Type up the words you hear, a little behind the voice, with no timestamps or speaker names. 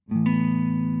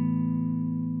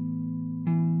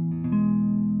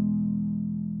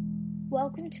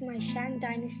welcome to my Shang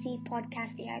Dynasty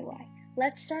podcast DIY.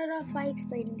 Let's start off by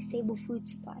explaining stable food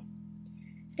supply.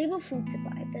 Stable food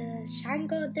supply. The Shang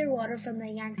got their water from the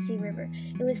Yangtze River.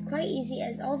 It was quite easy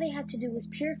as all they had to do was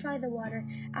purify the water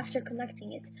after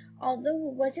collecting it.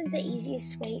 Although it wasn't the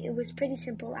easiest way, it was pretty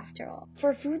simple after all.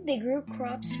 For food, they grew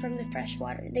crops from the fresh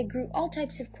water. They grew all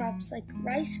types of crops like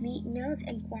rice, wheat, millet,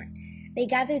 and corn. They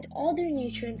gathered all their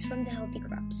nutrients from the healthy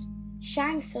crops.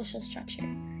 Shang's social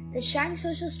structure. The Shang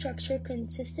social structure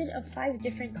consisted of 5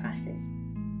 different classes.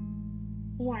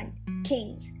 1.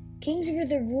 Kings. Kings were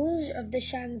the rulers of the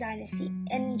Shang dynasty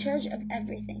and in charge of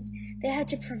everything. They had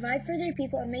to provide for their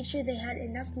people and make sure they had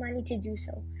enough money to do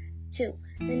so. 2.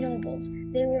 The nobles.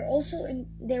 They were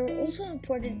also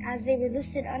important as they were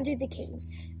listed under the kings.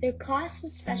 Their class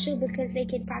was special because they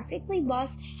could practically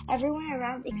boss everyone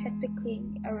around except the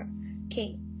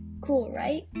king. Cool,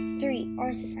 right? 3.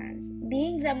 Artisans.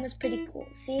 Being them was pretty cool,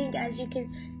 seeing as you could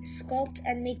sculpt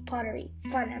and make pottery.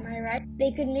 Fun, am I right?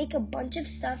 They could make a bunch of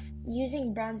stuff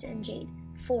using bronze and jade.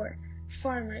 4.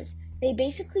 Farmers. They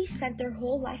basically spent their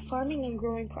whole life farming and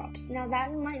growing crops. Now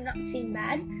that might not seem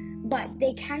bad, but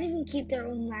they can't even keep their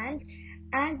own land,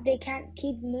 and they can't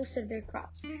keep most of their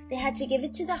crops. They had to give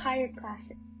it to the higher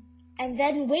classes, and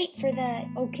then wait for the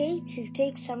okay to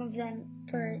take some of them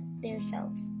for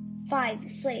themselves.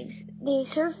 5. Slaves. They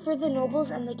served for the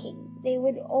nobles and the king. They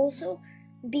would also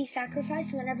be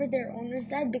sacrificed whenever their owners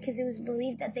died because it was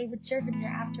believed that they would serve in their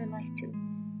afterlife too.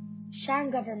 Shang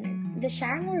government. The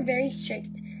Shang were very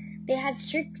strict. They had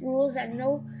strict rules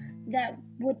that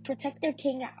would protect their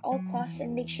king at all costs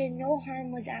and make sure no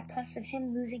harm was at cost of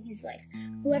him losing his life.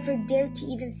 Whoever dared to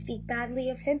even speak badly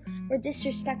of him or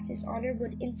disrespect his honor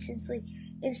would instantly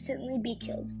be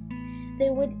killed. They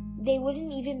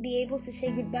wouldn't even be able to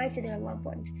say goodbye to their loved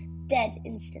ones, dead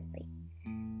instantly.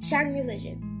 Shang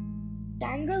religion.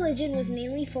 Shang religion was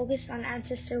mainly focused on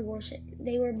ancestor worship.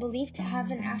 They were believed to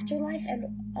have an afterlife and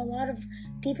a lot of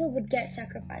people would get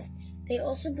sacrificed. They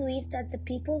also believed that the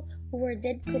people who were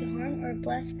dead could harm or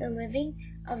bless the living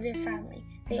of their family.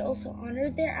 They also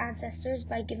honored their ancestors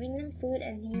by giving them food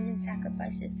and human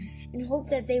sacrifices in hope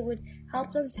that they would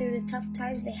help them through the tough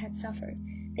times they had suffered.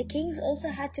 The kings also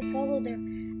had to follow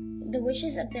the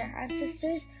wishes of their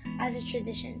ancestors as a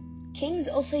tradition. Kings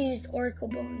also used oracle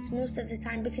bones most of the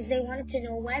time because they wanted to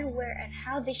know when, where, and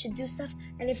how they should do stuff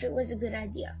and if it was a good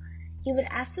idea. He would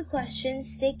ask a question,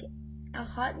 stick a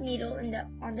hot needle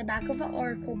on the back of an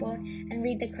oracle bone, and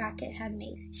read the crack it had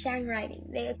made. Shang writing.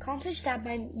 They accomplished that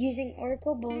by using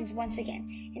oracle bones once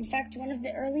again. In fact, one of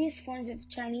the earliest forms of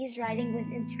Chinese writing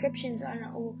was inscriptions on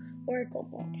an oracle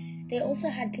bone. They also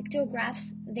had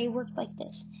pictographs. They worked like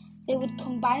this. They would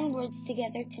combine words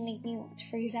together to make new ones.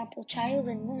 For example, child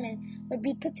and woman would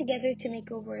be put together to make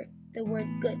the word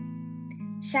good.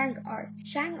 Shang art.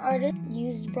 Shang artists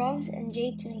used bronze and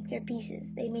jade to make their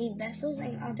pieces. They made vessels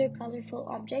and other colorful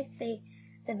objects. The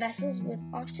vessels would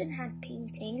often have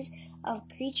paintings of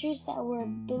creatures that were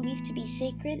believed to be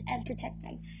sacred and protect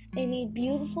them. They made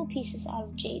beautiful pieces out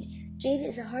of jade. Jade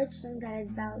is a hard stone that is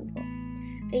valuable.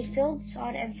 They filled,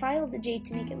 sawed, and filed the jade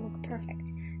to make it look perfect.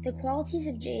 The qualities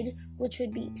of jade, which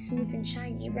would be smooth and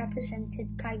shiny,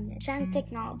 represented kindness. Shang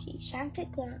technology. Shang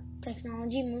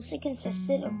technology mostly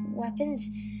consisted of weapons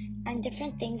and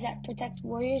different things that protect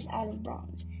warriors out of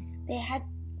bronze. They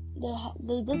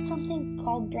did something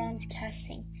called bronze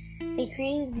casting. They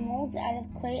created molds out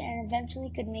of clay and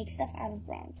eventually could make stuff out of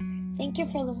bronze. Thank you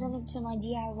for listening to my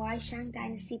DIY Shang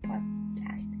Dynasty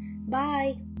podcast.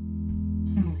 Bye!